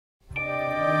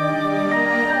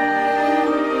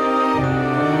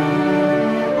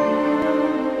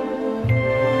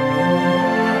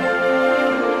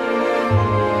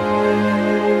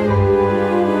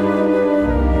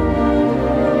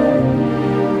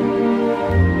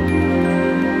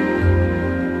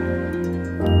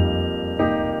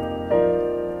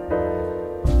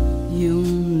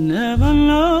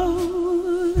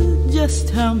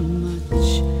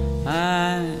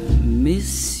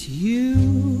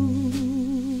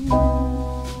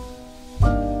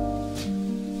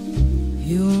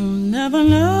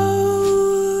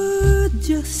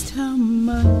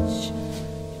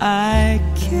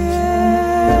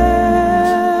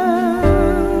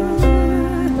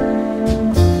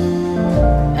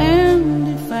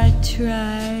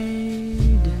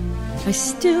I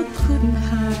still couldn't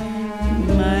hide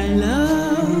my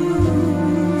love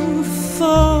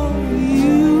for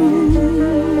you.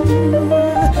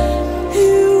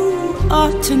 You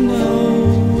ought to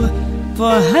know,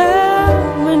 for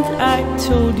haven't I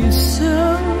told you so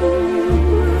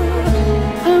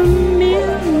a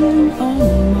million or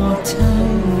more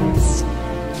times?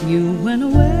 You went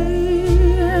away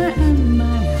and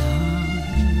my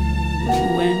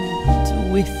heart went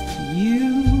with you.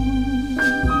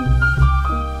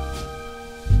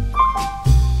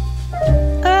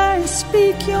 I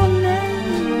speak your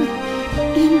name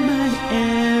in my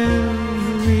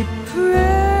every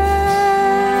prayer.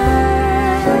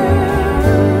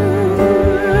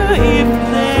 If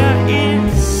there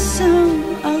is some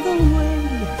other way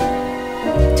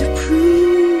to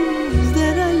prove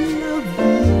that I love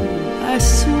you, I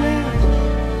swear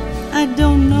I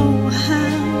don't know how.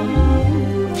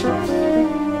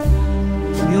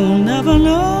 You'll never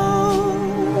know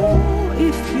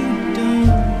if you don't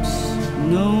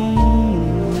know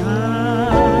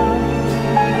now.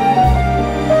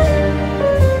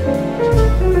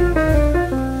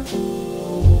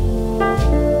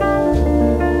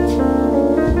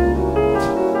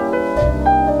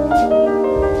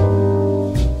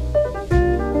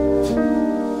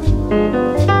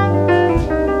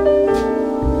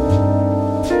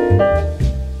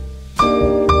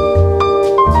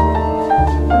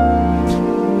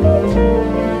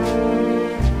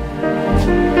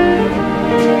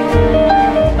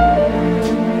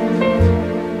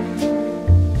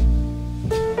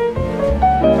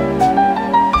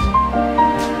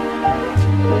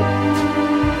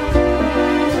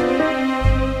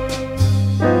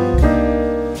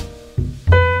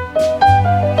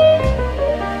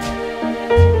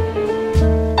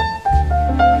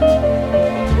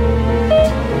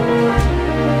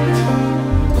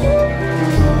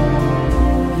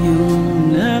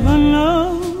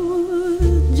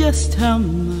 Just how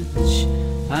much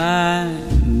I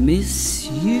miss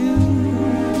you.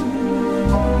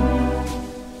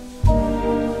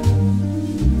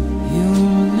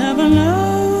 You'll never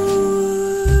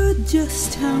know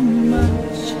just how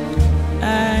much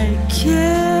I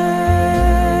care.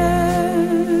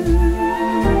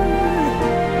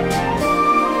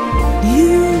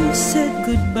 You said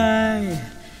goodbye,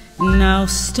 now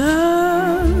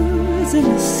stars in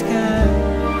the sky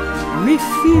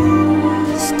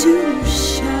refuse to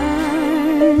shine.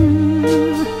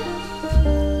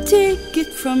 Take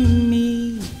it from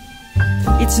me,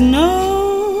 it's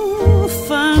no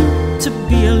fun to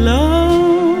be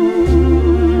alone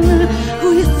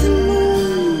with the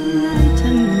moonlight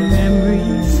and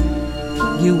memories.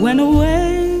 You went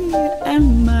away and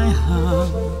my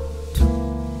heart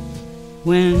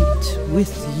went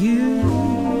with you.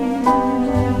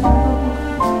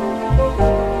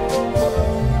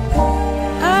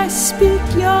 Speak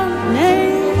your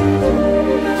name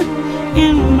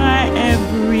in my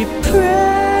every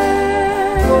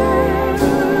prayer.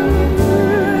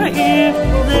 If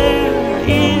there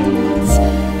is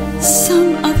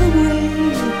some other way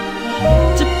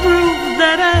to prove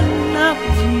that I love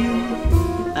you,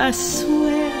 I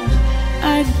swear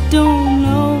I don't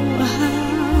know how.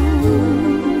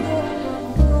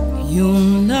 You'll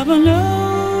never know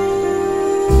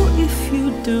if you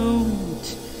don't.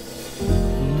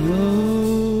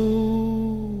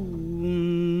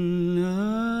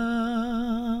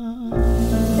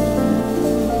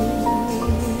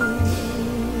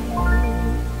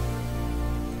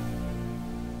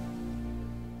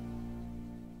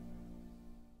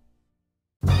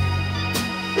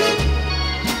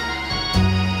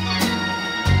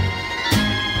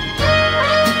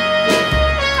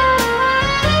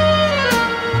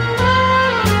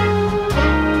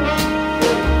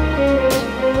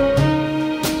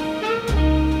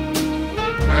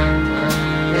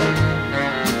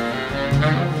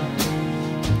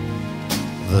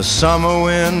 The summer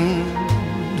wind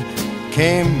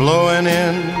came blowing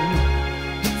in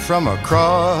from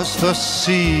across the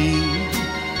sea.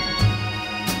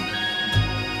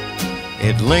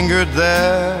 It lingered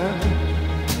there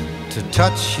to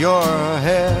touch your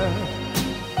hair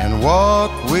and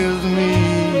walk with me.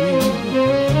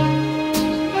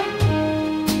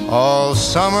 All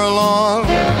summer long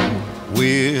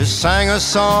we sang a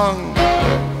song,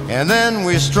 and then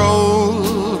we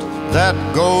strolled that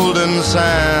golden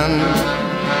sand.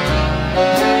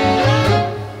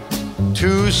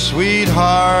 Two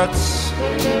sweethearts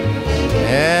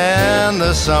and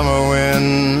the summer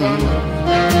wind,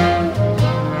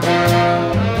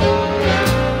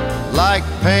 like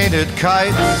painted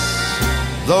kites,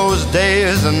 those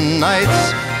days and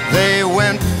nights, they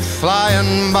went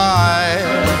flying by.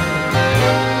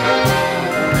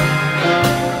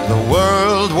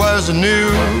 world was new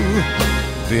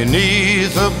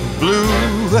beneath a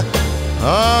blue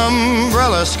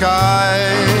umbrella sky.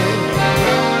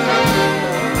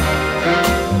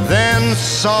 Then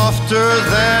softer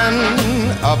than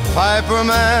a piper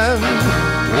man,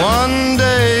 one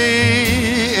day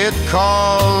it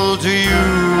called to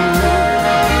you.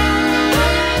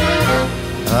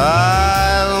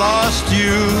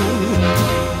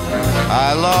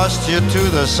 I lost you to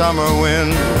the summer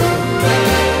wind.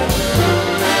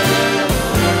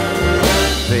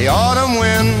 The autumn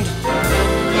wind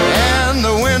and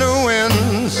the winter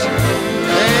winds,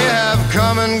 they have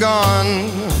come and gone.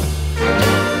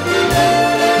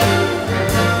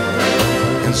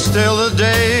 And still the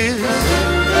days,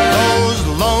 those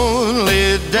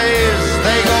lonely days,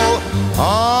 they go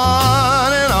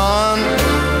on and on.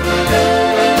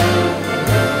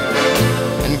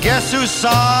 And guess who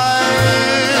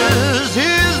sighs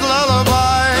his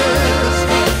lullabies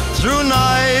through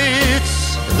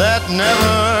nights that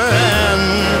never end?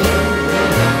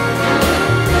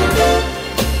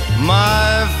 My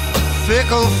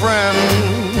fickle friend,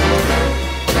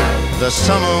 the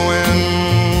summer wind.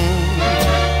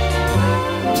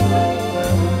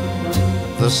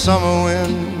 The summer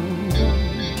wind,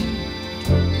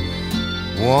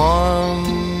 warm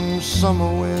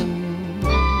summer wind,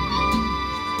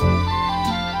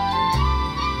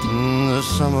 the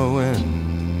summer wind.